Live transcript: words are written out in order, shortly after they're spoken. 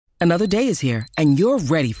Another day is here, and you're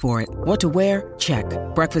ready for it. What to wear? Check.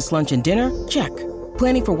 Breakfast, lunch, and dinner? Check.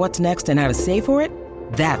 Planning for what's next and how to save for it?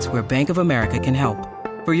 That's where Bank of America can help.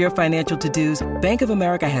 For your financial to-dos, Bank of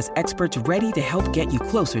America has experts ready to help get you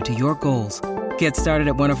closer to your goals. Get started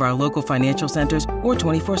at one of our local financial centers or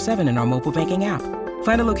 24/7 in our mobile banking app.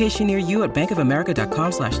 Find a location near you at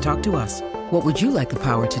bankofamerica.com/talktous. What would you like the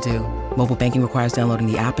power to do? Mobile banking requires downloading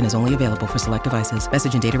the app and is only available for select devices.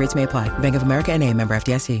 Message and data rates may apply. Bank of America N.A., member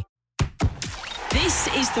FDIC. This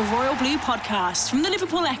is the Royal Blue Podcast from the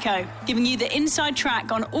Liverpool Echo, giving you the inside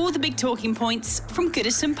track on all the big talking points from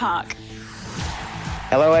Goodison Park.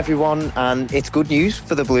 Hello everyone, and it's good news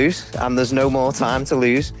for the Blues, and there's no more time to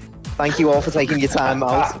lose. Thank you all for taking your time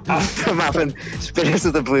out from having Spirit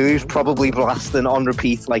of the Blues probably blasting on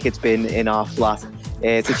repeat like it's been in our flat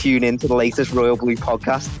to tune in to the latest Royal Blue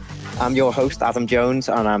podcast. I'm your host, Adam Jones,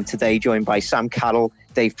 and I'm today joined by Sam Carroll,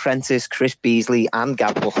 Dave Prentice, Chris Beasley and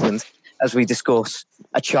Gav Buckland as we discuss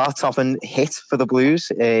a chart-topping hit for the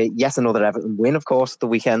Blues, yet another Everton win, of course, the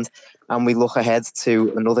weekend, and we look ahead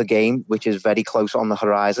to another game which is very close on the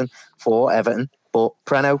horizon for Everton. But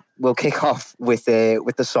Preno, we'll kick off with the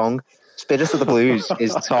song. Spirit of the Blues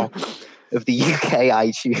is top of the UK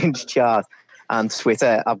iTunes chart, and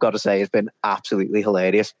Twitter, I've got to say, has been absolutely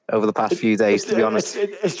hilarious over the past few days, to be honest.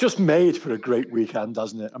 It's just made for a great weekend,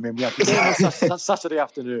 doesn't it? I mean, we had the game on Saturday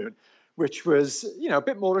afternoon, which was, a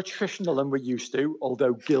bit more attritional than we're used to,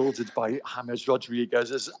 although gilded by James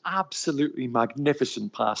Rodriguez's absolutely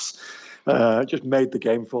magnificent pass. Just made the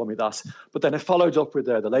game for me, that. But then it followed up with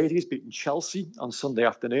the ladies beating Chelsea on Sunday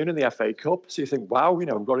afternoon in the FA Cup. So you think, wow, we've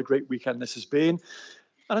got a great weekend this has been.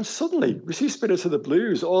 And then suddenly we see Spirit of the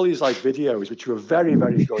Blues, all these videos, which were very,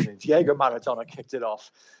 very good. And Diego Maradona kicked it off.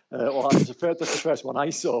 That's the first one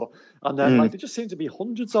I saw. And then there just seemed to be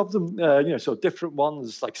hundreds of them, so different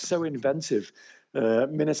ones, so inventive,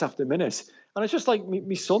 minute after minute. And it's just like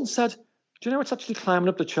my son said, do you know it's actually climbing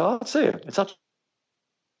up the charts here? It's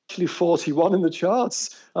actually 41 in the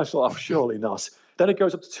charts. I thought, surely not. Then it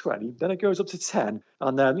goes up to 20, then it goes up to 10.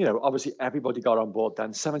 And then, obviously everybody got on board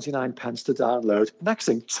then. 79 pence to download. Next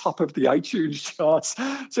thing, top of the iTunes charts.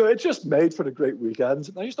 So it just made for a great weekend.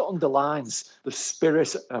 And it just underlines the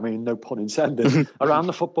spirit, no pun intended, around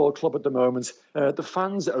the football club at the moment. The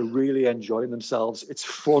fans are really enjoying themselves. It's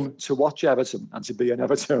fun to watch Everton and to be an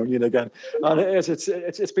Evertonian again. And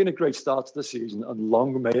it's been a great start to the season, and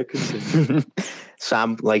long may it continue.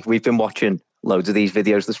 Sam, we've been watching loads of these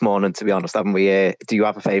videos this morning, to be honest, haven't we? Do you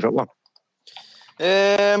have a favourite one?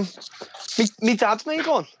 My dad made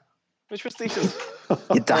one, which was decent.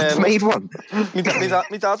 Your dad made one?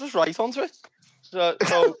 My dad was right onto it. So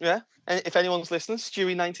yeah. And if anyone's listening,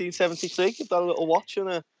 Stewie 1973, give that a little watch and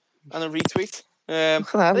a retweet.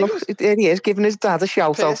 Look, there he is, giving his dad a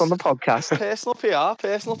shout out on the podcast. Personal PR. To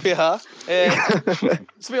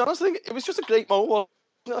be honest, I think it was just a great moment.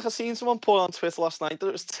 I seen someone put on Twitter last night that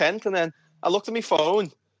it was 10th, and then I looked at my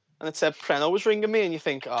phone and it said Preno was ringing me, and you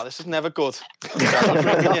think, this is never good.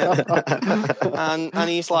 and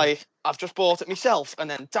he's like, I've just bought it myself, and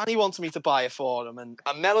then Danny wanted me to buy it for him, and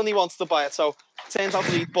Melanie wanted to buy it, so it turns out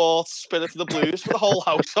he bought Spirit of the Blues for the whole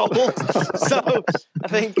household. So I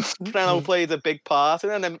think Preno played a big part,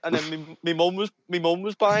 and then my mum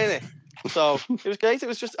was buying it, so it was great. It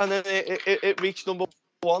was just, and then it reached number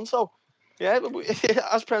 1. So yeah,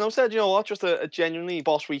 as Preno said, just a genuinely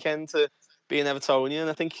boss weekend to be an Evertonian.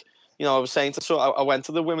 I think, I was saying I went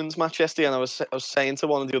to the women's match yesterday, and I was saying to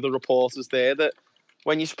one of the other reporters there that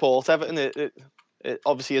when you support Everton, it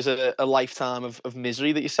obviously is a lifetime of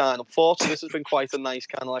misery that you sign up for. So this has been quite a nice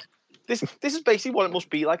kind of this is basically what it must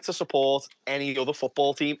be like to support any other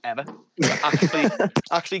football team ever.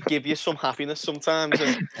 Actually give you some happiness sometimes,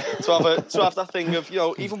 and to have that thing of,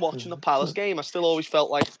 even watching the Palace game, I still always felt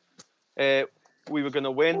like we were going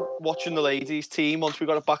to win. Watching the ladies team, once we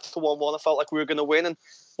got it back to 1-1, I felt like we were going to win, and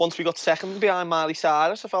once we got second behind Miley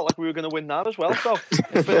Cyrus, I felt like we were going to win that as well. So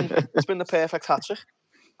it's been the perfect hat-trick.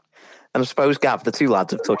 And I suppose, Gav, the two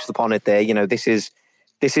lads have touched upon it there. This is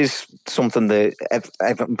something that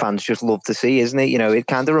Everton fans just love to see, isn't it? It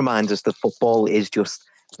kind of reminds us that football is just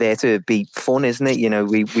there to be fun, isn't it?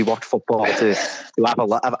 We watch football to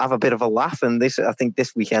have a bit of a laugh, and I think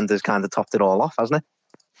this weekend has kind of topped it all off, hasn't it?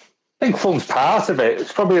 I think fun's part of it.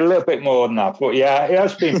 It's probably a little bit more than that, but yeah, it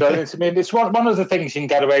has been brilliant. It's one of the things you can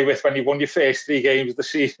get away with when you've won your first 3 games of the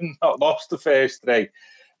season, not lost the first 3.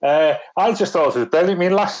 I just thought it was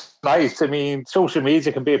brilliant. Last night, social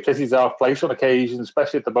media can be a pretty dark place on occasion,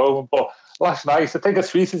 especially at the moment, but last night, I think I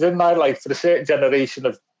tweeted in there, for a certain generation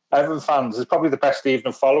of Everton fans, it's probably the best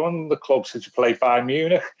evening following the club since you played Bayern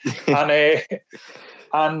Munich. And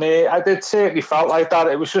And I did certainly felt like that.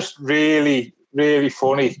 It was just really, really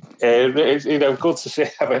funny. Good to see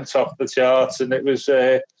I went off the charts, and it was,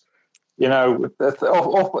 especially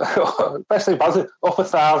up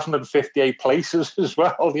 1,058 places as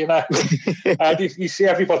well. And you see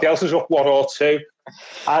everybody else is up 1 or 2,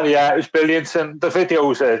 and it was brilliant. And the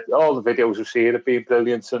videos, all the videos we've seen have been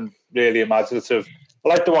brilliant and really imaginative. I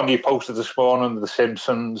like the one you posted this morning, The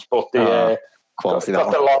Simpsons, but the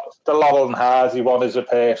Laurel and Hardy one is a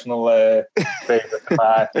personal favourite of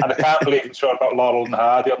mine. And I can't believe it's talking about Laurel and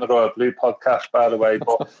Hardy on the Royal Blue podcast, by the way.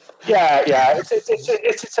 But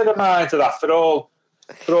it's a reminder that for all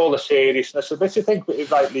the seriousness of which I think it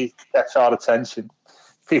rightly gets our attention,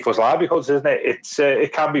 people's livelihoods, isn't it?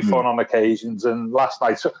 It can be fun on occasions. And last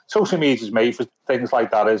night, social media's made for things like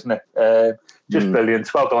that, isn't it? Just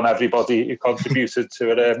brilliant. Well done, everybody who contributed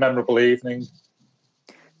to a memorable evening.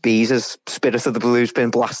 Bees, has Spirit of the Blues been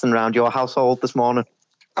blasting around your household this morning?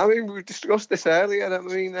 I mean, we discussed this earlier. I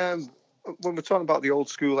mean, when we're talking about the old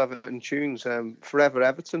school Everton tunes, Forever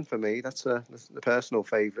Everton for me, that's the personal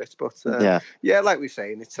favourite. But like we're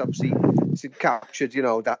saying, it's obviously captured,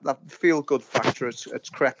 that feel-good factor. It's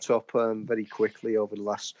crept up very quickly over the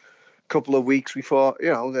last couple of weeks. We thought,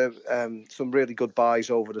 some really good buys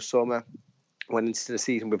over the summer. Went into the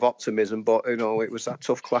season with optimism, but it was that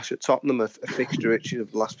tough clash at Tottenham, a fixture which the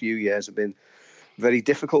last few years have been very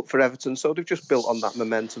difficult for Everton. So they've just built on that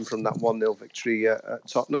momentum from that 1-0 victory at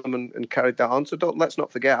Tottenham and carried that on. So let's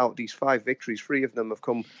not forget, out of these 5 victories, 3 of them have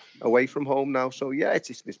come away from home now. So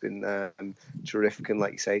it's been terrific, and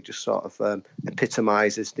like you say, just sort of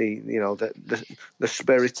epitomises the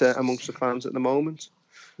spirit amongst the fans at the moment.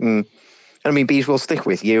 I mean, Bees, we'll stick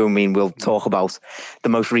with you. I mean, we'll talk about the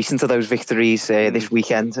most recent of those victories this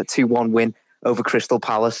weekend, a 2-1 win over Crystal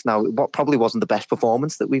Palace. Now, what probably wasn't the best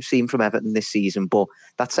performance that we've seen from Everton this season, but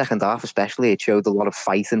that second half especially, it showed a lot of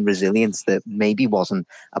fight and resilience that maybe wasn't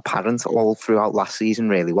apparent all throughout last season,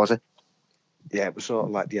 really, was it? Yeah, it was sort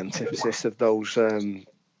of like the antithesis of those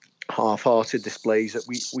half-hearted displays that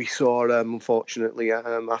we saw, unfortunately,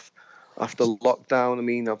 after lockdown. I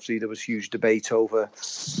mean, obviously there was huge debate over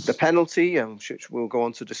the penalty, and we'll go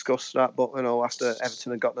on to discuss that. But after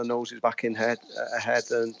Everton had got their noses back ahead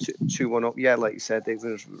and 2-1 up, like you said, it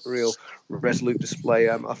was a real resolute display.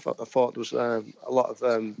 I thought there was a lot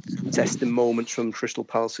of testing moments from Crystal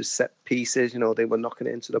Palace's set pieces. They were knocking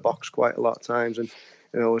it into the box quite a lot of times, and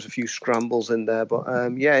there was a few scrambles in there. But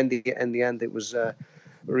in the end, it was a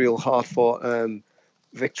real hard-fought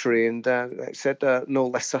victory, and like I said, no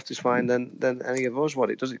less satisfying than any of us.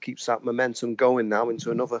 What it does, it keeps that momentum going now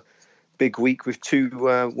into another big week with 2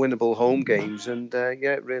 winnable home games, and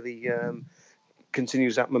it really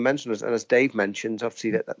continues that momentum. And as Dave mentioned,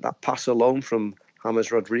 obviously that pass alone from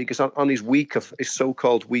James Rodriguez on his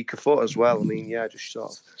so-called weaker foot as well. I mean, just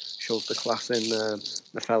sort of shows the class in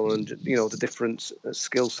the fella, and the different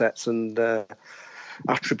skill sets and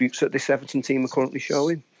attributes that this Everton team are currently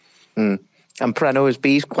showing. And Preno, as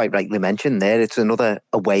Bees quite rightly mentioned there, it's another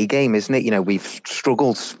away game, isn't it? We've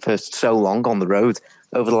struggled for so long on the road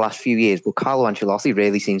over the last few years, but Carlo Ancelotti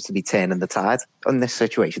really seems to be turning the tide on this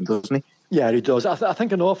situation, doesn't he? Yeah, he does. I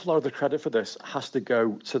think an awful lot of the credit for this has to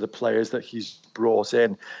go to the players that he's brought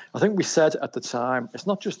in. I think we said at the time, it's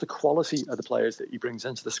not just the quality of the players that he brings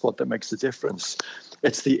into the squad that makes the difference.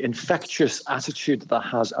 It's the infectious attitude that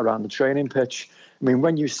has around the training pitch. I mean,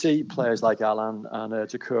 when you see players like Alan and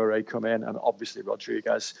Doucouré come in, and obviously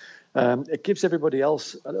Rodriguez, it gives everybody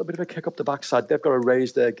else a little bit of a kick up the backside. They've got to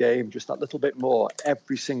raise their game just that little bit more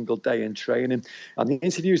every single day in training. And the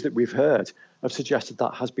interviews that we've heard have suggested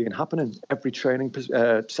that has been happening. Every training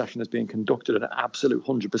session has been conducted at an absolute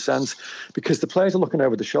 100%, because the players are looking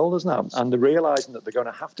over the shoulders now, and they're realising that they're going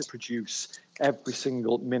to have to produce every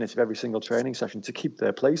single minute of every single training session to keep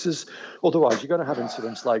their places. Otherwise, you're going to have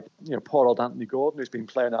incidents like poor old Anthony Gordon, who's been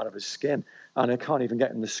playing out of his skin and can't even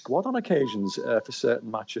get in the squad on occasions for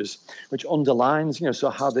certain matches, which underlines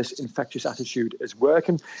so how this infectious attitude is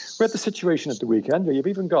working. We had the situation at the weekend where you've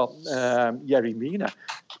even got Yerry Mina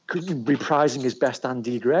reprising his best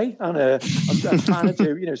Andy Gray and trying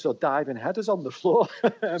to do sort of diving headers on the floor,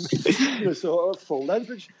 sort of full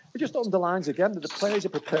leverage. It just underlines again that the players are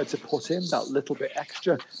prepared to put in that little bit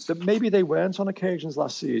extra that maybe they weren't on occasions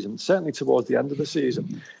last season, certainly towards the end of the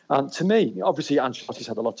season. And to me, obviously Ancelotti's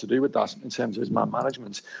had a lot to do with that in terms of his man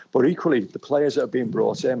management, but equally the players that have been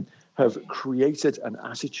brought in have created an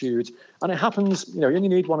attitude, and it happens, you only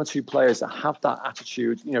need 1 or 2 players that have that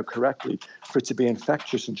attitude, correctly for it to be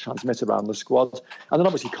infectious and transmit around the squad. And then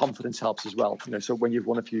obviously confidence helps as well, so when you've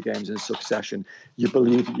won a few games in succession, you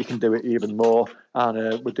believe that you can do it even more,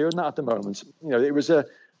 and we're doing that at the moment. It was a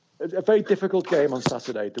a very difficult game on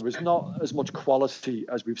Saturday. There was not as much quality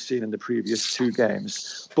as we've seen in the previous two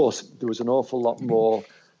games, but there was an awful lot more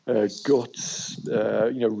guts,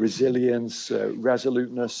 resilience,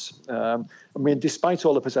 resoluteness. Despite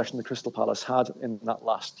all the possession the Crystal Palace had in that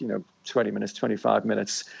last, 20 minutes, 25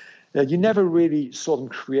 minutes, you never really saw them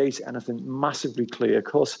create anything massively clear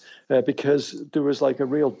cut because there was like a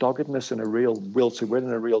real doggedness and a real will to win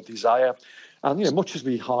and a real desire. And, much as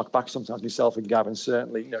we hark back sometimes, myself and Gavin,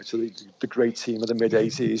 certainly, to the great team of the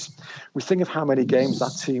mid-80s, we think of how many games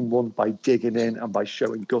that team won by digging in and by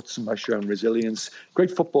showing guts and by showing resilience.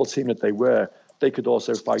 Great football team that they were. They could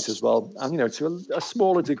also fight as well. And, to a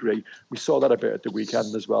smaller degree, we saw that a bit at the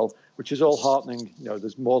weekend as well, which is all heartening.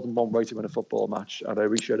 There's more than one way to win a football match, and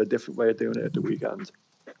we showed a different way of doing it at the weekend.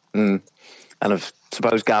 And I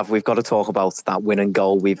suppose, Gav, we've got to talk about that winning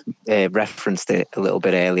goal. We've referenced it a little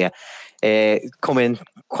bit earlier. Come in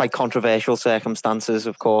quite controversial circumstances,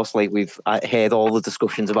 of course. Like we've heard all the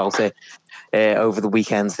discussions about it over the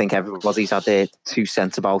weekend. I think everybody's had their 2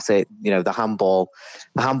 cents about it. The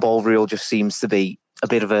handball rule just seems to be a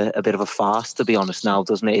bit of a farce, to be honest. Now,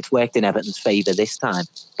 doesn't it? It's worked in Everton's favour this time.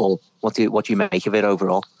 But what do you make of it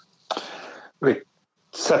overall? We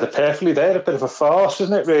said it perfectly there. A bit of a farce,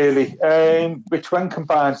 isn't it? Really, which when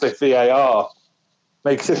combined with VAR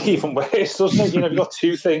makes it even worse, doesn't it? You've got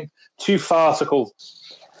two farcical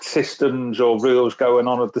systems or rules going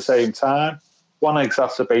on at the same time. One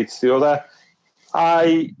exacerbates the other.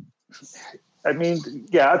 I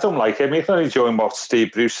don't like it. I can enjoy what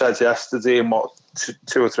Steve Bruce said yesterday and what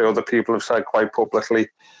 2 or 3 other people have said quite publicly.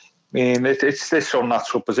 It's this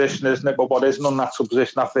unnatural position, isn't it? But what is an unnatural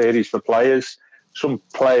position? That varies for players. Some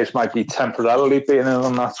players might be temporarily being in an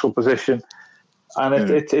unnatural position. And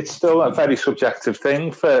it's still a very subjective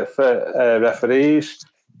thing for referees.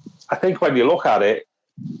 I think when you look at it,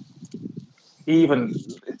 even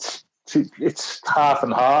it's half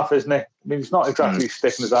and half, isn't it? He's not exactly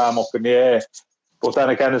sticking his arm up in the air, but then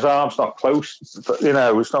again, his arm's not close.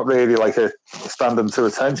 It's not really like a standing to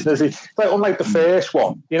attention, is he? Unlike the first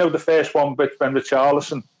one, the first one with when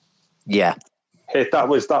Richarlison, that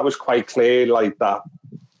was quite clear, like that.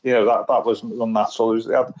 That was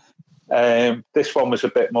unnatural. This one was a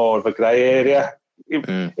bit more of a grey area.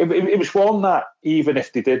 It was one that even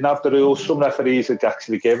if they didn't have the rules, some referees would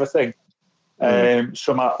actually give a thing.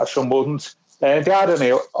 Some wouldn't. The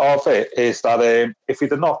irony of it is that if he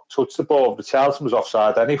did not touch the ball, Richarlison was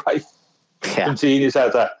offside anyway. From Gini's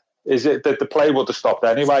header, is it that the play would have stopped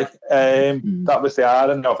anyway? That was the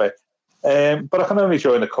irony of it. But I can only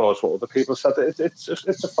join the cause what other people said. It's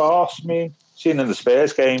a farce. Seen in the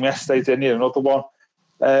Spurs game yesterday, didn't you? Another one.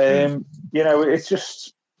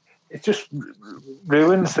 It just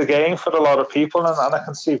ruins the game for a lot of people, and I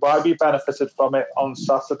can see why we benefited from it on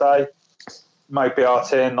Saturday. Might be our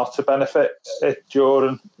turn not to benefit it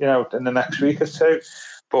during, in the next week or two.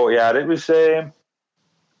 But yeah, it was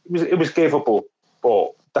givable,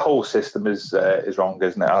 but the whole system is wrong,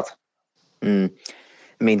 isn't it, Ad?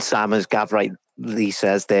 Sam, as Gav rightly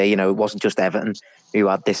says there, it wasn't just Everton who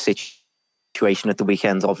had this situation at the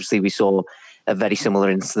weekend. Obviously, we saw a very similar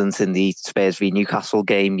incident in the Spurs v Newcastle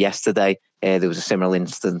game yesterday. There was a similar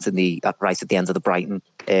incident right at the end of the Brighton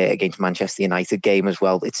against Manchester United game as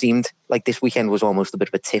well. It seemed like this weekend was almost a bit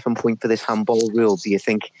of a tipping point for this handball rule. Do you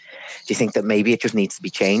think that maybe it just needs to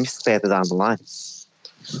be changed further down the line? It's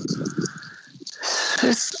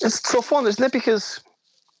a tough one, isn't it? Because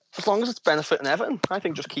as long as it's benefiting Everton, I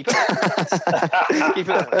think just keep it,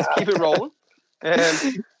 keep it rolling.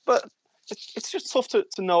 But it's just tough to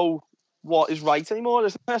know what is right anymore.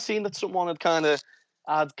 I've seen that someone had kind of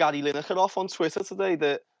had Gary Lineker off on Twitter today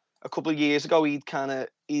that a couple of years ago he'd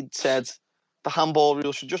said the handball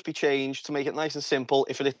rule should just be changed to make it nice and simple.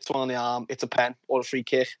 If it hits one on the arm, it's a pen or a free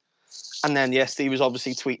kick. And then he was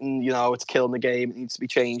obviously tweeting, it's killing the game, it needs to be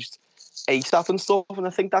changed ASAP and stuff. And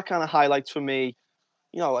I think that kind of highlights for me,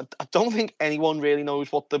 I don't think anyone really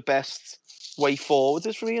knows what the best way forward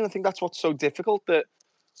is for me. And I think that's what's so difficult, that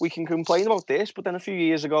we can complain about this, but then a few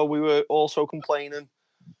years ago we were also complaining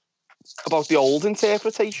about the old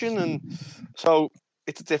interpretation, and so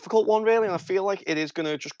it's a difficult one really, and I feel like it is going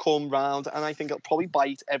to just come round, and I think it'll probably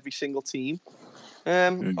bite every single team.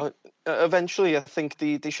 Eventually, I think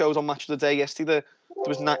they showed on Match of the Day yesterday that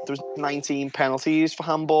there was 19 penalties for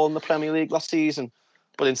handball in the Premier League last season,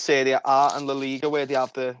 but in Serie A and La Liga, where they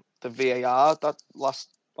have the VAR, that last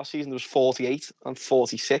season there was 48 and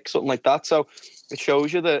 46, something like that. So it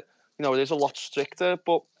shows you that it is a lot stricter.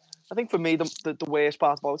 But I think for me the worst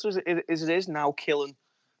part about it is it is now killing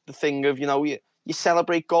the thing of you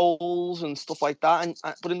celebrate goals and stuff like that,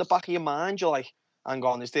 but in the back of your mind you're like, hang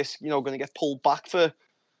on, is this going to get pulled back for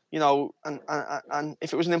you know, and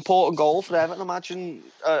if it was an important goal for Everton, imagine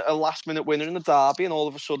a last-minute winner in the derby, and all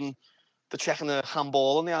of a sudden they're checking a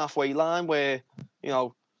handball on the halfway line where, you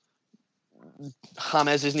know,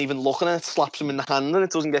 James isn't even looking at it, slaps him in the hand, and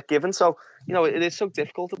it doesn't get given. So, you know, it is so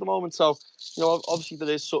difficult at the moment. So, you know, obviously there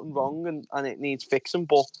is something wrong and it needs fixing,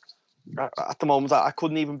 but at the moment I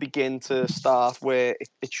couldn't even begin to start where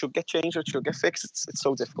it should get changed or it should get fixed. It's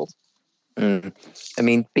so difficult. I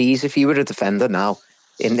mean, Bees, if you were a defender now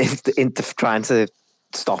in trying to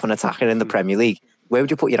stop an attacker in the Premier League, where would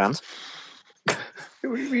you put your hands?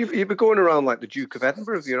 You'd be going around like the Duke of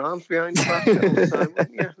Edinburgh with your arms behind your back all the time,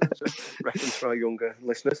 wouldn't you? That's a reference for our younger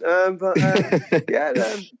listeners.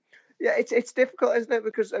 It's difficult, isn't it?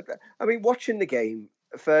 Because I mean, watching the game,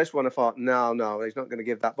 the first one I thought, no, he's not going to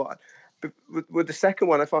give that. But with the second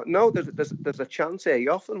one, I thought, no, there's a chance here.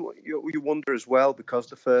 You often you wonder as well, because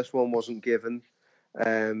the first one wasn't given.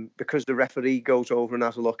 Because the referee goes over and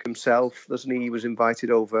has a look himself, doesn't he? He was invited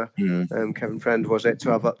over, Kevin Friend was it,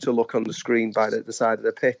 to have to look on the screen by the side of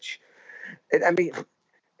the pitch.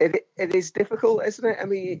 It is difficult, isn't it? I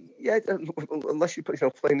mean, yeah, unless you're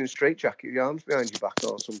playing in straitjacket, your arms behind your back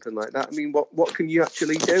or something like that. I mean, what can you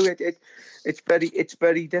actually do? It's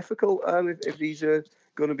very difficult if these are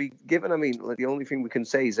going to be given. I mean, the only thing we can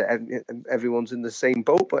say is that everyone's in the same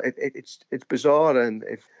boat, but it's bizarre. And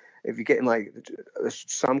if you're getting, like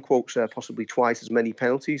Sam quotes, possibly twice as many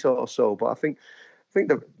penalties or so. But I think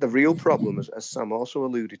the real problem, as Sam also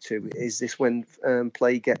alluded to, is this when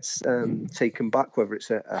play gets taken back, whether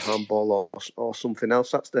it's a handball or something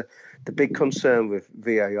else. That's the big concern with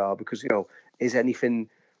VAR, because, you know, is anything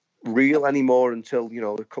real anymore until, you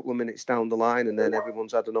know, a couple of minutes down the line and then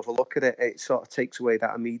everyone's had another look at it. It sort of takes away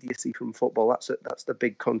that immediacy from football. That's the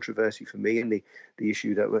big controversy for me, and the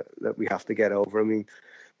issue that we have to get over. I mean,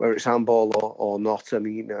 whether it's handball or not, I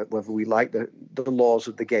mean, whether we like the laws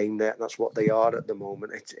of the game, that's what they are at the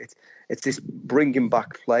moment. It's this bringing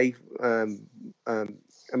back play. I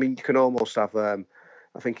mean, you can almost have,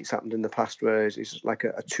 I think it's happened in the past where it's like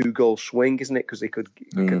a 2-goal swing, isn't it? Because they could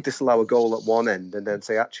disallow a goal at one end and then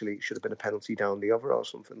say, actually, it should have been a penalty down the other or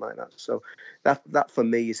something like that. So that for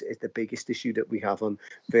me is the biggest issue that we have on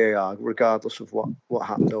VAR, regardless of what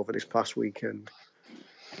happened over this past weekend.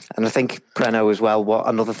 And I think, Preno, as well,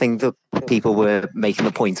 another thing that people were making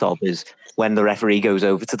the point of is when the referee goes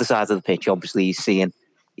over to the side of the pitch, obviously he's seeing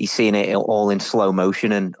it all in slow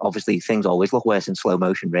motion, and obviously things always look worse in slow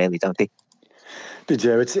motion, really, don't they? They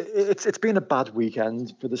do. It's been a bad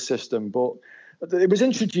weekend for the system, but it was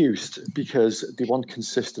introduced because they want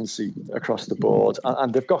consistency across the board,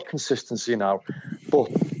 and they've got consistency now, but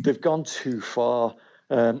they've gone too far.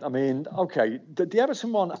 I mean, okay, the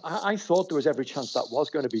Everton one, I thought there was every chance that was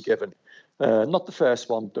going to be given. Not the first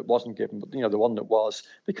one that wasn't given, but, you know, the one that was,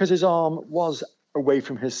 because his arm was away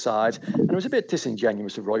from his side. And it was a bit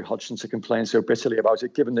disingenuous of Roy Hodgson to complain so bitterly about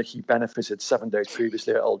it, given that he benefited 7 days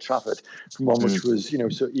previously at Old Trafford from one which was, you know,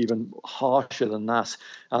 so even harsher than that.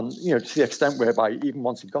 And, you know, to the extent whereby even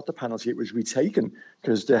once he got the penalty, it was retaken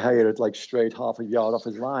because De Gea had, like, strayed half a yard off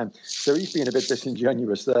his line. So he's been a bit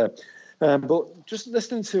disingenuous there. But just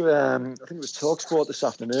listening to, I think it was TalkSport this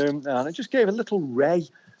afternoon, and it just gave a little ray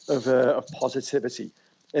of positivity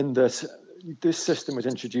in that this system was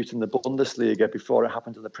introduced in the Bundesliga before it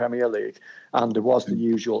happened in the Premier League, and there was the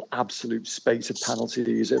usual absolute spate of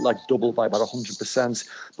penalties. It like doubled by about 100%,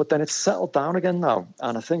 but then it's settled down again now,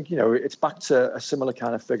 and I think, you know, it's back to a similar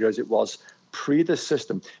kind of figure as it was pre this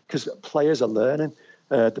system, because players are learning.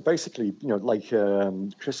 They're basically, you know, like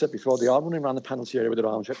Chris said before, they are running around the penalty area with their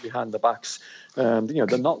arms right behind their backs. You know,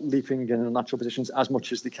 they're not leaping in natural positions as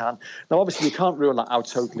much as they can. Now, obviously, you can't rule that out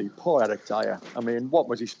totally. Poor Eric Dyer. I mean, what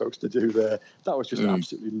was he supposed to do there? That was just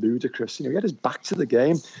absolutely ludicrous. You know, he had his back to the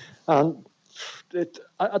game. And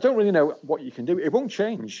I don't really know what you can do. It won't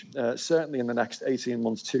change, certainly in the next 18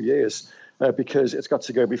 months, 2 years. Because it's got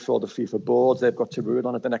to go before the FIFA board. They've got to rule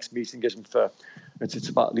on it. The next meeting isn't for, it's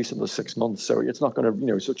about at least another 6 months. So it's not going to, you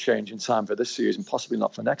know, sort of change in time for this season, possibly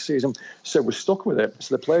not for next season. So we're stuck with it.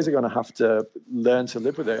 So the players are going to have to learn to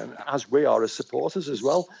live with it, as we are as supporters as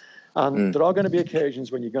well. And there are going to be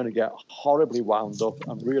occasions when you're going to get horribly wound up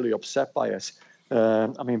and really upset by it.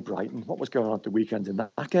 I mean, Brighton, what was going on at the weekend in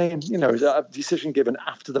that game? You know, a decision given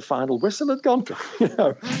after the final whistle had gone. You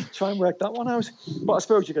know, try and work that one out. But I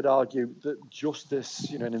suppose you could argue that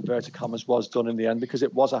justice, you know, in inverted commas, was done in the end because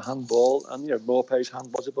it was a handball, and, you know, Maupay's hand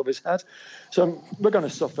was above his head. So we're going to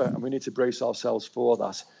suffer, and we need to brace ourselves for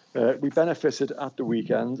that. We benefited at the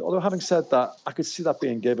weekend, although having said that, I could see that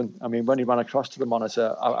being given. I mean, when he ran across to the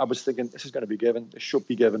monitor, I was thinking, this is going to be given, it should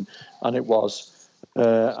be given, and it was.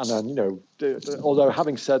 And then, although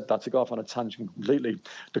having said that, to go off on a tangent completely,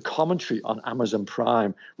 the commentary on Amazon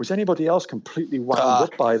Prime, was anybody else completely wound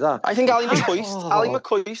up by that? I think Ali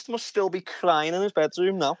McCoist must still be crying in his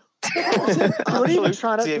bedroom now. They were even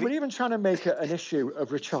trying to make an issue of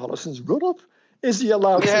Richarlison's run-up. Is he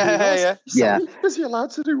allowed to do what? Yeah. Is he allowed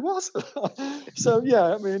to do what? So,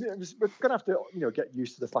 yeah, I mean, we're going to have to, get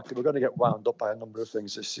used to the fact that we're going to get wound up by a number of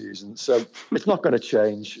things this season. So it's not going to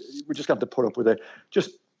change. We're just going to have to put up with it. Just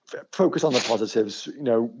focus on the positives.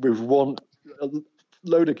 We've won a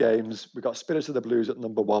load of games. We've got Spirit of the Blues at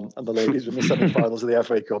number 1 and the ladies in the semi-finals of the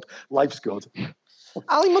FA Cup. Life's good.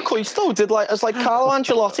 Ali McCoist, though, did as Carlo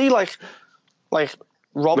Ancelotti,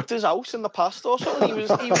 robbed his house in the past or something. He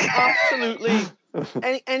was absolutely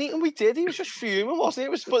anything we did, he was just fuming,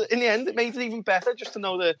 wasn't he? But in the end, it made it even better just to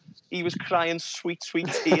know that he was crying sweet, sweet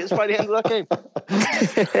tears by the end of that game.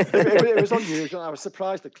 It was unusual. I was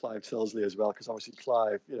surprised at Clive Tilsley as well, because obviously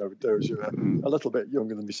Clive, those who are a little bit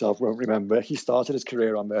younger than myself won't remember, he started his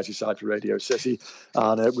career on Merseyside for Radio City,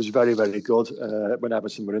 and it was very, very good when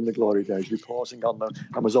Everton were in the glory days, reporting on them,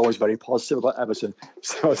 and was always very positive about Everton.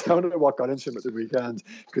 So I don't know what got into him at the weekend,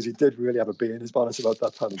 because he did really have a bee in his bonnet about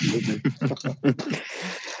that penalty, didn't he?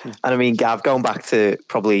 And I mean, Gav, going back to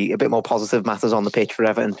probably a bit more positive matters on the pitch for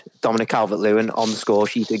Everton, Dominic Calvert-Lewin on the score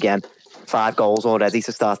sheet again, 5 goals already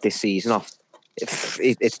to start this season off.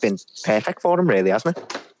 It's been perfect for him, really, hasn't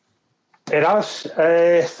it? It has.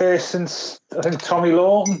 First since, I think, Tommy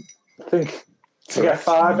Lawton. I think to get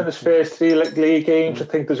 5 in his first 3 league games, I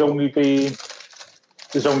think there's only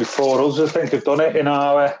 4 others, I think, have done it in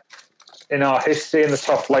our history, in the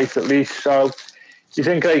top flight at least. So he's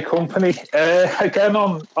in great company. Again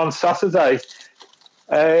on Saturday,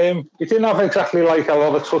 he didn't have exactly a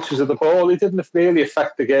lot of touches of the ball. He didn't really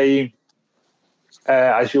affect the game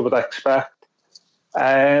as you would expect.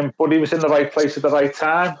 But he was in the right place at the right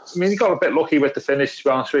time. I mean, he got a bit lucky with the finish, to be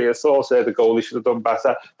honest with you. I thought the goalie should have done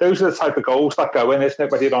better. Those are the type of goals that go in, isn't it,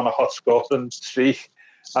 when you're on a hot scoring streak.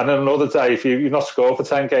 And then another day, if you've not scored for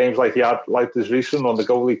 10 games like he had, like this recent one, the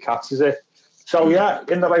goalie catches it. So, yeah,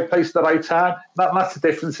 in the right place at the right time. That's the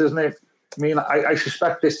difference, isn't it? I mean, I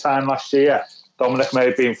suspect this time last year, Dominic may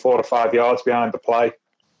have been 4 or 5 yards behind the play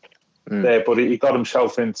there, but he got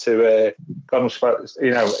himself into,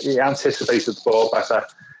 he anticipated the ball better.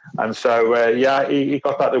 And so, he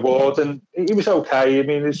got that reward, and he was okay. I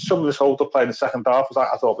mean, some of his hold-up play in the second half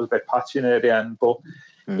I thought was a bit patchy near the end, but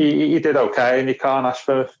he did okay, and you can't ask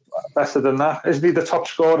for better than that. Isn't he the top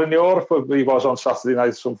scorer in Europe? He was on Saturday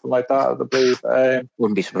night, something like that, I believe.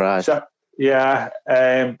 Wouldn't be surprised. So, so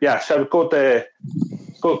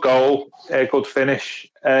good goal, good finish,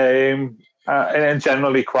 and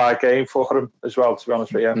generally quiet game for him as well, to be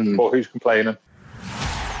honest with you. But who's complaining?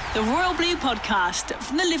 The Royal Blue Podcast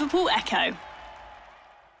from the Liverpool Echo.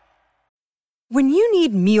 When you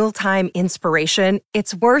need mealtime inspiration,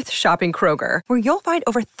 it's worth shopping Kroger, where you'll find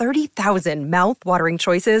over 30,000 mouth-watering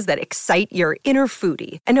choices that excite your inner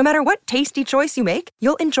foodie. And no matter what tasty choice you make,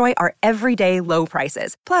 you'll enjoy our everyday low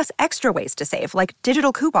prices, plus extra ways to save, like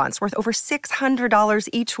digital coupons worth over $600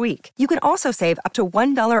 each week. You can also save up to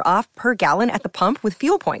 $1 off per gallon at the pump with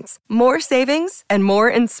fuel points. More savings and more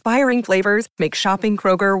inspiring flavors make shopping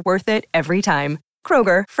Kroger worth it every time.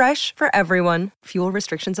 Kroger, fresh for everyone. Fuel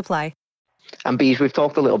restrictions apply. And Bees, we've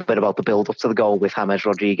talked a little bit about the build-up to the goal with James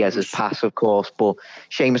Rodriguez's pass, of course, but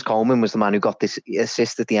Seamus Coleman was the man who got this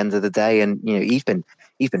assist at the end of the day, and he's been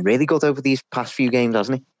really good over these past few games,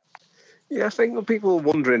 hasn't he? Yeah, I think people were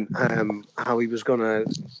wondering how he was going to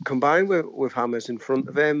combine with James in front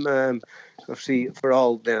of him. Obviously, for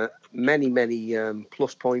all the many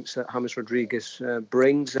plus points that James Rodriguez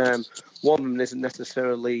brings, one of them isn't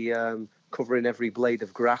necessarily covering every blade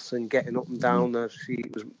of grass and getting up and down. It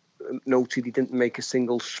was noted he didn't make a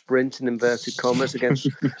single sprint in inverted commas against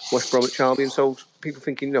West Bromwich Albion. So people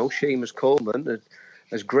thinking, Seamus Coleman,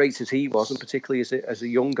 as great as he was, and particularly as a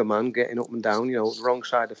younger man getting up and down, the wrong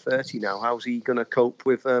side of 30 now, how's he going to cope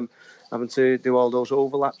with having to do all those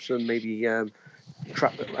overlaps and maybe have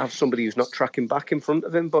somebody who's not tracking back in front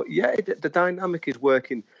of him? But yeah, the dynamic is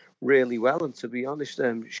working really well, and to be honest,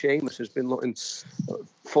 Seamus has been looking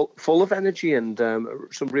full of energy and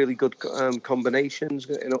some really good combinations,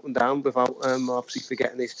 getting up and down without obviously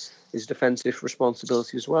forgetting his defensive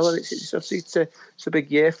responsibility as well. And it's a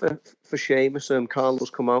big year for Seamus.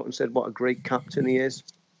 Carlo's come out and said what a great captain he is,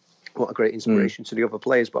 what a great inspiration to the other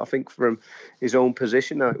players. But I think from his own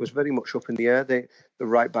position now, it was very much up in the air. The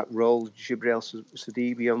right back role, Jibril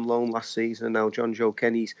Sidibe on loan last season, and now John Joe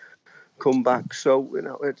Kenny's comeback. So,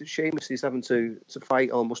 Seamus is having to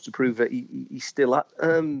fight almost to prove that he's still at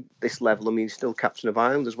this level. I mean, he's still captain of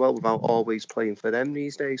Ireland as well, without always playing for them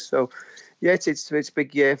these days. So, yeah, it's a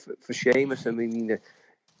big year for Seamus. I mean,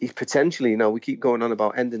 he's potentially, we keep going on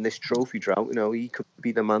about ending this trophy drought. He could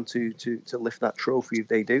be the man to lift that trophy if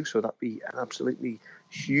they do. So that'd be an absolutely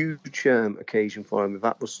huge occasion for him if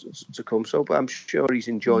that was to come. So, but I'm sure he's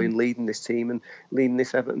enjoying leading this team and leading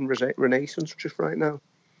this Everton renaissance just right now.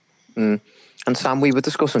 And Sam, we were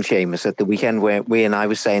discussing Seamus at the weekend where I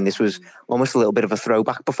was saying this was almost a little bit of a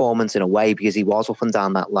throwback performance in a way, because he was up and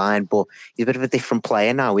down that line, but he's a bit of a different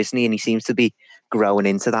player now, isn't he? And he seems to be growing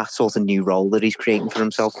into that sort of new role that he's creating for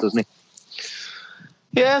himself, doesn't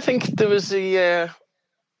he? Yeah, I think there was a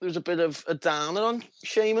bit of a downer on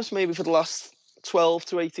Seamus maybe for the last 12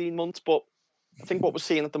 to 18 months, but I think what we're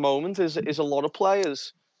seeing at the moment is a lot of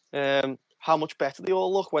players, how much better they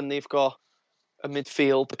all look when they've got a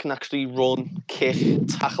midfield that can actually run, kick,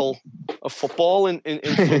 tackle a football in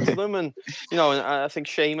front of them. And, and I think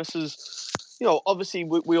Seamus is, obviously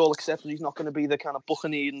we all accept that he's not going to be the kind of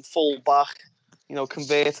Buccaneering full back,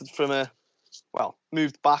 converted from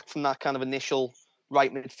moved back from that kind of initial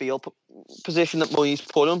right midfield position that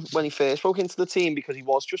Moyes put him when he first broke into the team, because he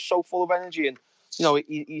was just so full of energy and,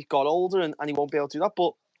 he got older and he won't be able to do that.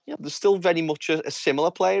 But, there's still very much a similar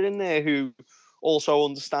player in there who also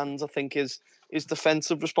understands, I think, his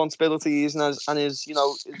defensive responsibilities and his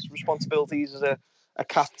responsibilities as a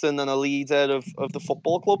captain and a leader of the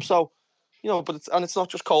football club. So, but it's not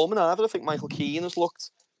just Coleman either. I think Michael Keane has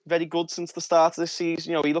looked very good since the start of this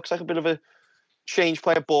season. He looks like a bit of a change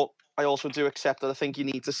player, but I also do accept that I think you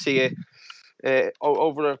need to see it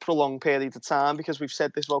over a prolonged period of time, because we've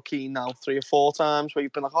said this about Keane now 3 or 4 times where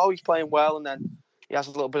you've been like, oh, he's playing well, and then he has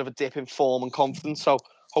a little bit of a dip in form and confidence. So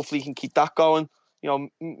hopefully he can keep that going.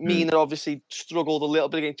 Mina obviously struggled a little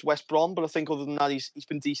bit against West Brom, but I think other than that, he's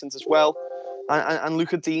been decent as well. And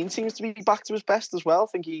Luca Dean seems to be back to his best as well. I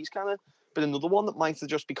think he's kind of been another one that might have,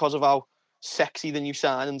 just because of how sexy the new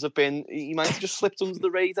signings have been, he might have just slipped under the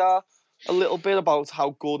radar a little bit about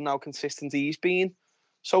how good and how consistent he's been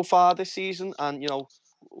so far this season. And,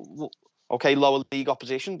 okay, lower league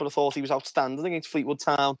opposition, but I thought he was outstanding against Fleetwood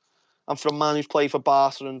Town. And for a man who's played for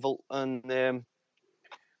Barca and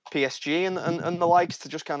PSG and the likes, to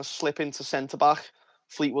just kind of slip into centre-back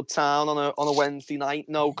Fleetwood Town on a Wednesday night,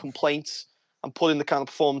 no complaints, and put in the kind of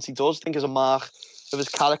performance he does, I think is a mark of his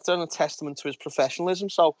character and a testament to his professionalism.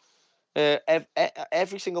 So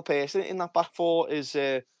every single person in that back four is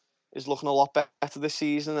looking a lot better this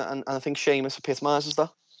season, and I think Seamus epitomises that.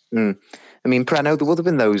 I mean, Preno, there would have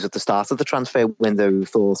been those at the start of the transfer window who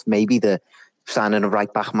thought maybe the signing a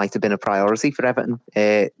right back might have been a priority for Everton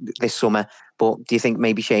this summer. But do you think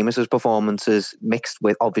maybe Seamus's performance is mixed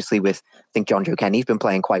with, obviously, I think John Joe Kenny's been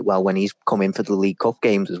playing quite well when he's come in for the League Cup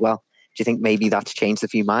games as well. Do you think maybe that's changed a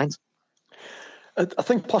few minds? I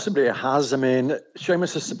think possibly it has. I mean,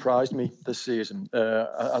 Seamus has surprised me this season.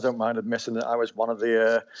 I don't mind admitting that I was one of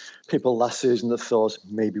the people last season that thought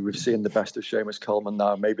maybe we've seen the best of Seamus Coleman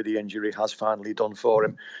now. Maybe the injury has finally done for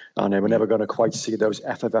him, and we're never going to quite see those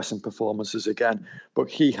effervescent performances again. But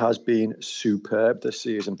he has been superb this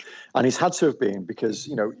season, and he's had to have been, because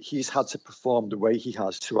he's had to perform the way he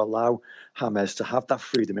has to allow James to have that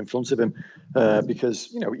freedom in front of him,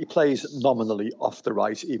 because he plays nominally off the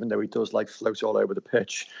right, even though he does float all over the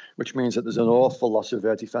pitch, which means that there's an awful lot of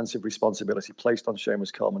defensive responsibility placed on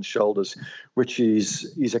Seamus Coleman's shoulders, which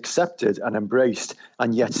he's accepted and embraced,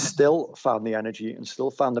 and yet still found the energy and still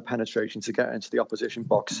found the penetration to get into the opposition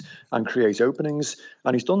box and create openings.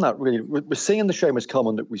 And he's done that really. We're seeing the Seamus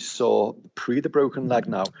Coleman that we saw pre the broken leg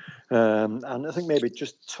now, and I think maybe it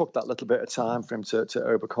just took that little bit of time for him to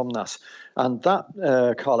overcome that. And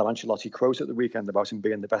that Carlo Ancelotti quote at the weekend about him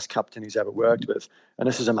being the best captain he's ever worked with, and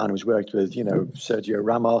this is a man who's worked with Sergio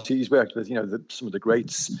Ramos, he's worked with some of the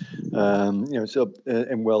greats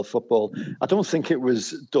in world football. I don't think it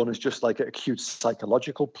was done as just like a cute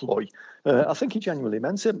psychological ploy. I think he genuinely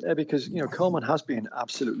meant it, because Coleman has been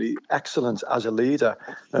absolutely excellent as a leader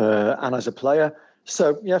and as a player.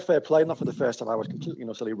 So, yeah, fair play. Not for the first time. I was completely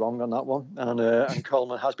and utterly wrong on that one. And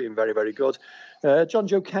Coleman has been very, very good. John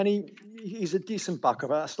Joe Kenny, he's a decent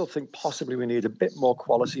backup. I still think possibly we need a bit more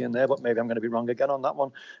quality in there, but maybe I'm going to be wrong again on that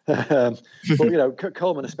one. But,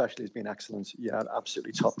 Coleman especially has been excellent. Yeah,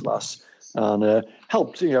 absolutely top class. And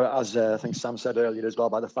helped, as I think Sam said earlier as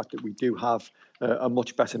well, by the fact that we do have a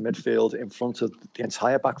much better midfield in front of the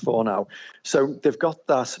entire back four now. So they've got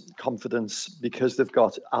that confidence because they've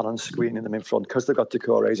got Alan screening them in front, because they've got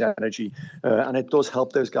Doucouré's energy, and it does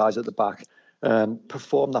help those guys at the back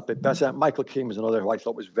perform that bit better. Michael Keane was another who I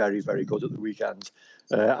thought was very, very good at the weekend.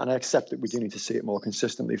 And I accept that we do need to see it more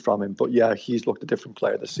consistently from him. But yeah, he's looked a different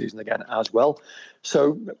player this season again as well.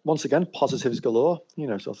 So once again, positives galore.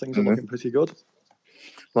 So things are looking pretty good.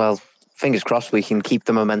 Well, fingers crossed we can keep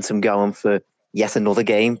the momentum going for yet another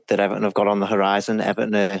game that Everton have got on the horizon.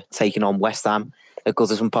 Everton are taking on West Ham at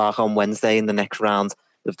Goodison Park on Wednesday in the next round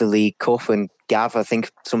of the League Cup. And Gav, I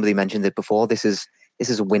think somebody mentioned it before, this is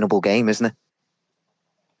a winnable game, isn't it?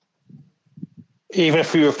 Even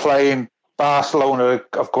if we were playing Barcelona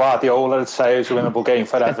of Guardiola, I'd say it's a winnable game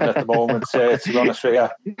for Everton at the moment, to be honest with you.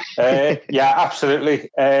 Yeah, absolutely.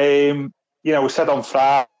 We said on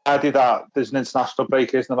Friday that there's an international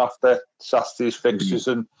break, isn't there, after Saturday's fixtures,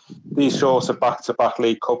 and these sorts of back-to-back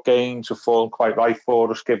League Cup games have fallen quite right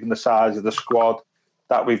for us, given the size of the squad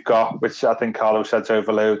that we've got, which I think Carlo said's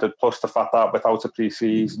overloaded, plus the fact that without a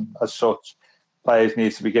pre-season as such, players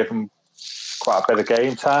need to be given quite a bit of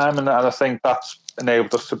game time, and I think that's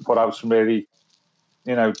enabled us to put out some really,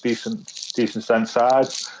 decent strength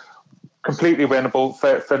sides. Completely winnable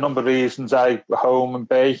for a number of reasons. A, home, and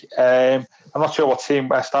B, I'm not sure what team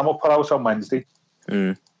West Ham will put out on Wednesday,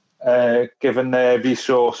 given their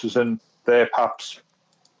resources and their perhaps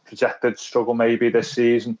projected struggle maybe this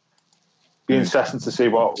season. Be interesting to see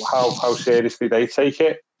how seriously they take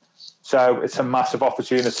it. So it's a massive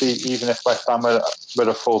opportunity, even if West Ham are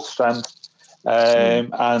at full strength.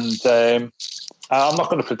 And I'm not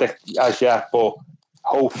going to predict as yet, but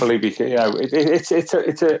hopefully we can,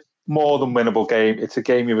 it's a more than winnable game. It's a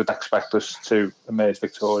game you would expect us to emerge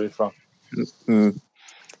victorious from.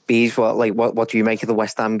 Bees, what do you make of the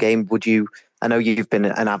West Ham game? I know you've been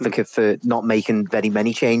an advocate for not making very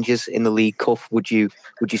many changes in the League Cup. Would you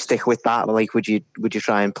stick with that? Would you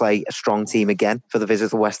try and play a strong team again for the visit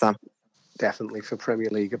to West Ham? Definitely for Premier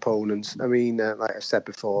League opponents. I mean, like I said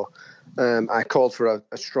before, I called for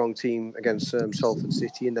a strong team against Salford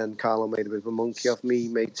City, and then Carlo made a bit of a monkey of me,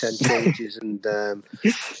 made 10 changes and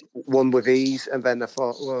won with ease. And then I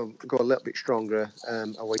thought, well, go a little bit stronger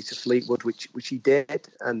away to Fleetwood, which he did,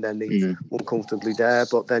 and then they won comfortably there.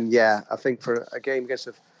 But then, yeah, I think for a game against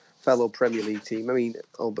a fellow Premier League team, I mean,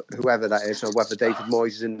 whoever that is, or whether David Moyes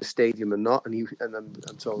is in the stadium or not, and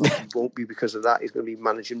I'm told he won't be because of that. He's going to be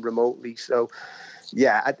managing remotely. So,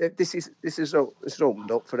 yeah, this is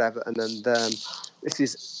opened up for Everton, and this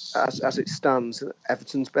is as it stands,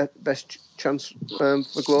 Everton's best chance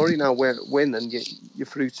for glory now. Win and you're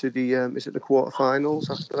through to the is it the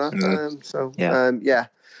quarterfinals after that?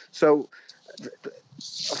 So.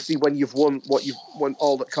 Obviously, when you've won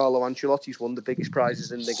all that Carlo Ancelotti's won, the biggest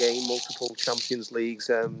prizes in the game, multiple Champions Leagues,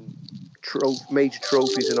 major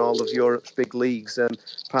trophies in all of Europe's big leagues,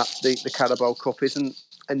 perhaps the Carabao Cup isn't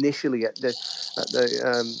initially at the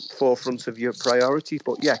forefront of your priorities,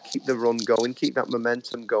 but yeah, keep the run going, keep that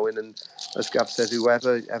momentum going, and as Gav said,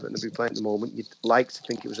 whoever Everton will be playing at the moment, you'd like to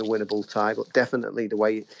think it was a winnable tie, but definitely the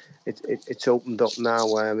way it's opened up now,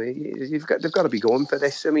 they've got to be going for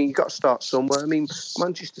this. I mean, you've got to start somewhere. I mean,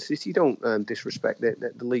 Manchester City don't disrespect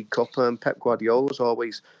the League Cup. Pep Guardiola's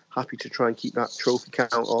always happy to try and keep that trophy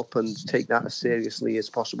count up and take that as seriously as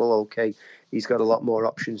possible. Okay, he's got a lot more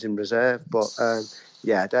options in reserve, but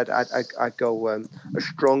yeah, I'd go as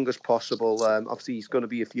strong as possible. Obviously, he's going to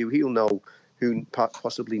be a few. He'll know who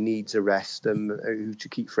possibly needs a rest and who to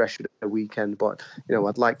keep fresh for the weekend. But,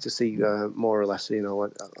 I'd like to see more or less,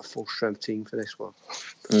 a full-strength team for this one.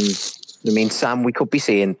 I mean, Sam, we could be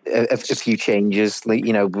seeing a few changes.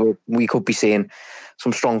 We could be seeing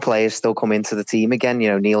some strong players still come into the team again.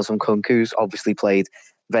 Niels Nkunku's obviously played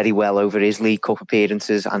very well over his League Cup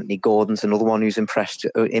appearances. Anthony Gordon's another one who's impressed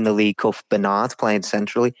in the League Cup. Bernard, playing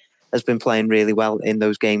centrally, has been playing really well in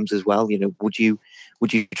those games as well.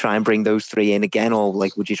 Would you try and bring those three in again, or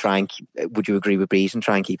would you agree with Breeze and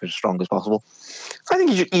try and keep it as strong as possible? I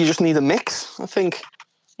think you just need a mix. I think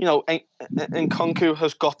Nkunku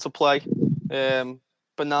has got to play.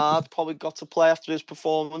 Bernard probably got to play after his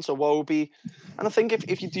performance, or Iwobi. And I think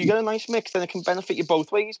if you do get a nice mix, then it can benefit you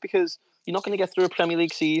both ways, because you're not going to get through a Premier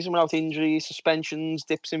League season without injuries, suspensions,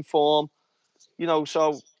 dips in form.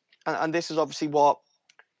 So and this is obviously what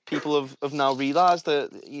people have now realised, that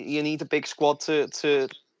you need a big squad to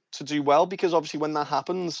do well, because obviously when that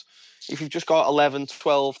happens, if you've just got 11,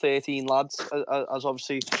 12, 13 lads, as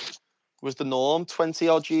obviously was the norm 20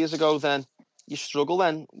 odd years ago, then you struggle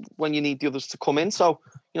then when you need the others to come in. So,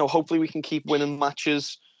 hopefully we can keep winning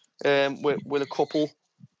matches with a couple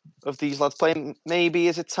of these lads playing. Maybe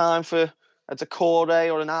is it time for a Decore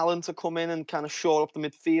or an Allen to come in and kind of shore up the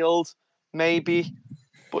midfield? Maybe.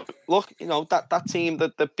 But look, that team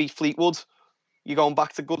that beat Fleetwood, you're going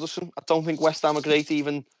back to Goodison. I don't think West Ham are great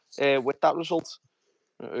even with that result.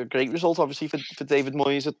 A great result, obviously, for David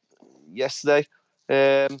Moyes yesterday.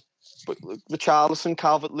 But Richarlison,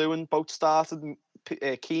 Calvert-Lewin both started.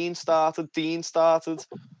 Keane started. Dean started,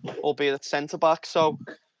 albeit at centre-back. So,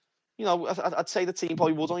 I'd say the team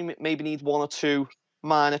probably would only maybe need one or two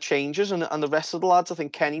minor changes. And the rest of the lads, I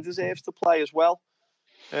think Kenny deserves to play as well.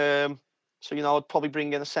 So, I'd probably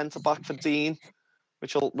bring in a centre-back for Dean,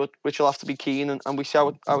 which will have to be Keane, and we see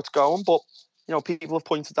how it's going. But, people have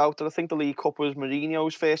pointed out that I think the League Cup was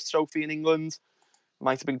Mourinho's first trophy in England.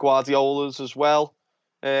 Might have been Guardiola's as well.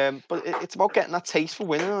 But it's about getting that taste for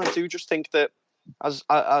winning. And I do just think that, as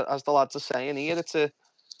the lads are saying here, it's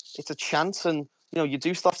a chance, and you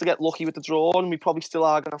do still have to get lucky with the draw, and we probably still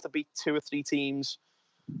are going to have to beat 2 or 3 teams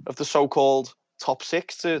of the so-called top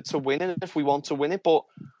 6 to win it if we want to win it. But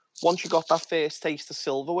once you got that first taste of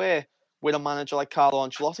silverware with a manager like Carlo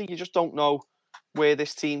Ancelotti, you just don't know where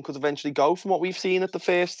this team could eventually go from what we've seen at the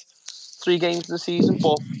first 3 games of the season.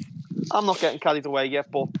 But I'm not getting carried away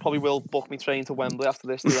yet, but probably will book me train to Wembley after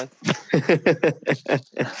this today.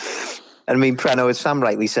 I mean, Preno, as Sam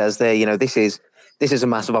rightly says there, this is a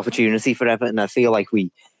massive opportunity for Everton. I feel like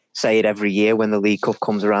we say it every year when the League Cup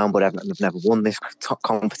comes around, but Everton have never won this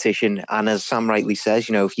competition. And as Sam rightly says,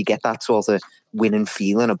 if you get that sort of winning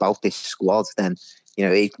feeling about this squad, then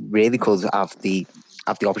it really could have the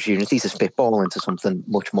opportunity to spitball into something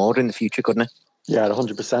much more in the future, couldn't it? Yeah,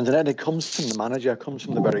 100%. And then it comes from the manager, comes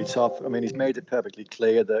from the very top. I mean, he's made it perfectly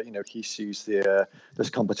clear that, he sees this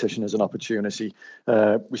competition as an opportunity.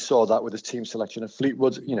 We saw that with his team selection at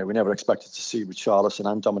Fleetwood. We never expected to see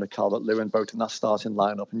Richarlison and Dominic Calvert-Lewin both in that starting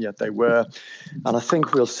lineup, and yet they were. And I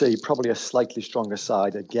think we'll see probably a slightly stronger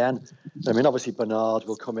side again. I mean, obviously Bernard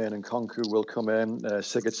will come in and Konku will come in,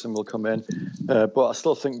 Sigurdsson will come in. But I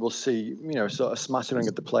still think we'll see, sort of smattering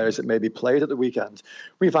of the players that maybe played at the weekend.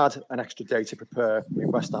 We've had an extra day to prepare.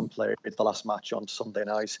 West Ham played the last match on Sunday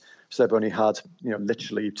night, so they've only had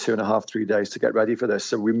literally 2.5-3 days to get ready for this.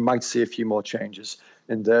 So we might see a few more changes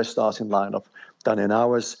in their starting lineup than in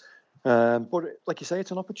ours. But like you say,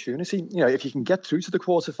 it's an opportunity. If you can get through to the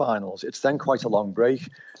quarterfinals, it's then quite a long break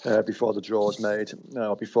before the draw is made,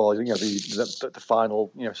 before the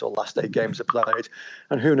final sort of last 8 games are played,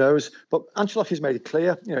 and who knows. But Ancelotti's made it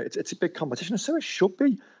clear, it's a big competition, so it should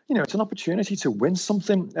be. It's an opportunity to win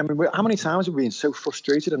something. I mean, how many times have we been so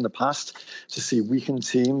frustrated in the past to see weakened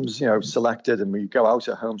teams, selected, and we go out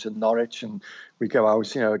at home to Norwich and we go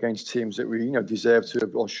out, against teams that we, deserve to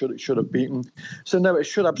have or should have beaten. So no, it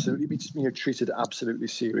should absolutely be, treated absolutely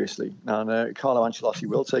seriously. And Carlo Ancelotti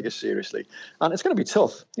will take it seriously, and it's going to be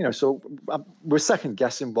tough. So we're second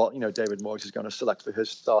guessing what David Moyes is going to select for his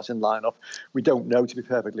starting lineup. We don't know, to be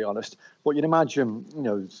perfectly honest. But you'd imagine,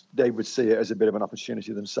 they would see it as a bit of an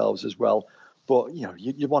opportunity themselves as well. But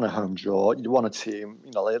you want a home draw, you want a team,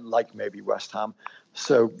 like maybe West Ham.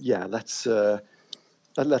 So yeah, let's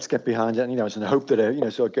get behind it, and hope that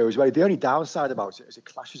it sort of goes away. The only downside about it is it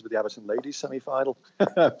clashes with the Everton ladies semi-final,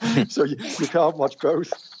 so you can't watch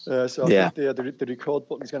both. So I think the record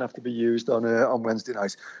button is going to have to be used on Wednesday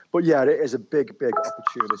night. But yeah, it is a big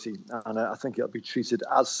opportunity, and I think it'll be treated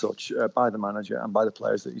as such by the manager and by the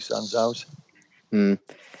players that he sends out.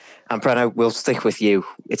 And Preno, we'll stick with you.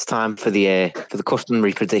 It's time for the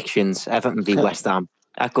customary predictions. Everton v West Ham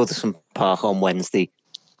at Goodison Park on Wednesday.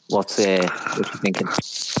 What you thinking?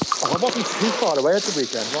 I wasn't too far away at the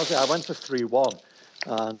weekend, was it? I went for 3-1.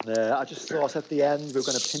 And I just thought at the end we were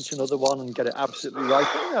going to pinch another one and get it absolutely right.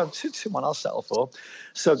 But, 2-1 I'll settle for.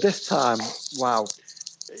 So this time, wow.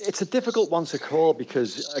 It's a difficult one to call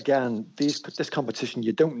because, again, this competition,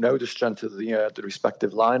 you don't know the strength of the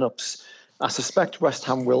respective lineups. I suspect West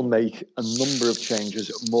Ham will make a number of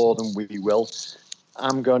changes, more than we will.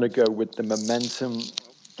 I'm going to go with the momentum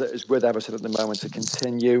that is with Everton at the moment to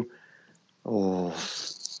continue.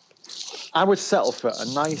 I would settle for a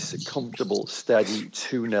nice, comfortable, steady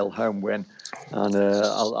 2-0 home win, and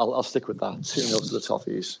I'll stick with that. 2-0 to the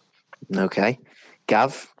Toffees. Okay,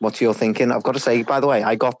 Gav, what's your thinking? I've got to say, by the way,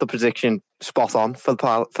 I got the prediction spot on for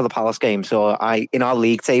the Palace game, so in our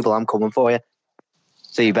league table, I'm coming for you.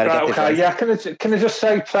 So you better get this right. Yeah, can I just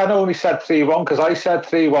say, Preno only said 3-1 because I said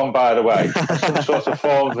 3-1, by the way. Some sort of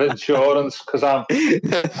form of insurance because I'm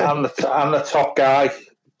the top guy, at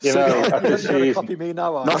this season. Copy me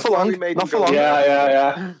now, not for long.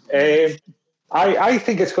 Yeah. I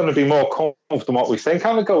think it's going to be more comfortable than what we think.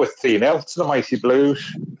 I'm going to go with 3-0 to the Mighty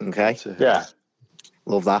Blues. Okay. Yeah.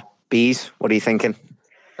 Love that. Bees, what are you thinking?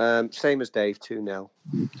 Same as Dave, 2-0.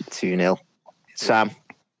 2-0. Sam?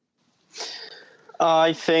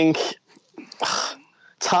 I think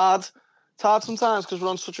it's hard sometimes because we're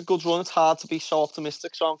on such a good run. It's hard to be so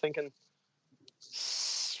optimistic. So I'm thinking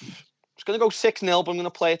it's going to go 6-0, but I'm going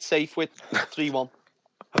to play it safe with 3-1.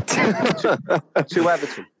 To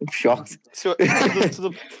Everton. I'm shocked. To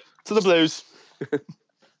the Blues.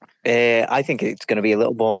 I think it's going to be a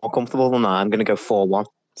little more comfortable than that. I'm going to go 4-1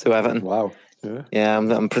 to Everton. Wow. Yeah,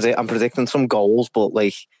 I'm predicting some goals, but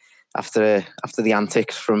like after the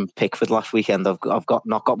antics from Pickford last weekend, I've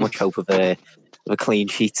not got much hope of a clean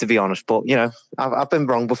sheet, to be honest. But you know, I've been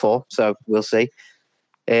wrong before, so we'll see.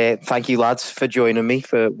 Thank you, lads, for joining me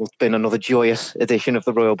for what's been another joyous edition of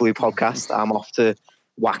the Royal Blue Podcast. I'm off to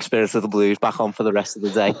whack Spirit of the Blues back on for the rest of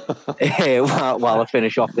the day while I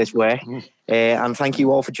finish off this work. And thank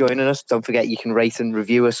you all for joining us. Don't forget you can rate and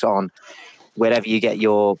review us on wherever you get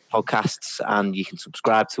your podcasts, and you can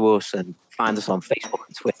subscribe to us and find us on Facebook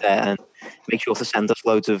and Twitter, and make sure to send us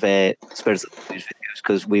loads of Spirit of the Blues videos,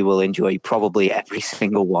 because we will enjoy probably every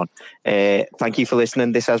single one. Thank you for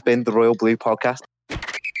listening. This has been the Royal Blue Podcast.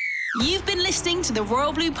 You've been listening to the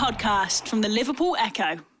Royal Blue Podcast from the Liverpool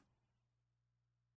Echo.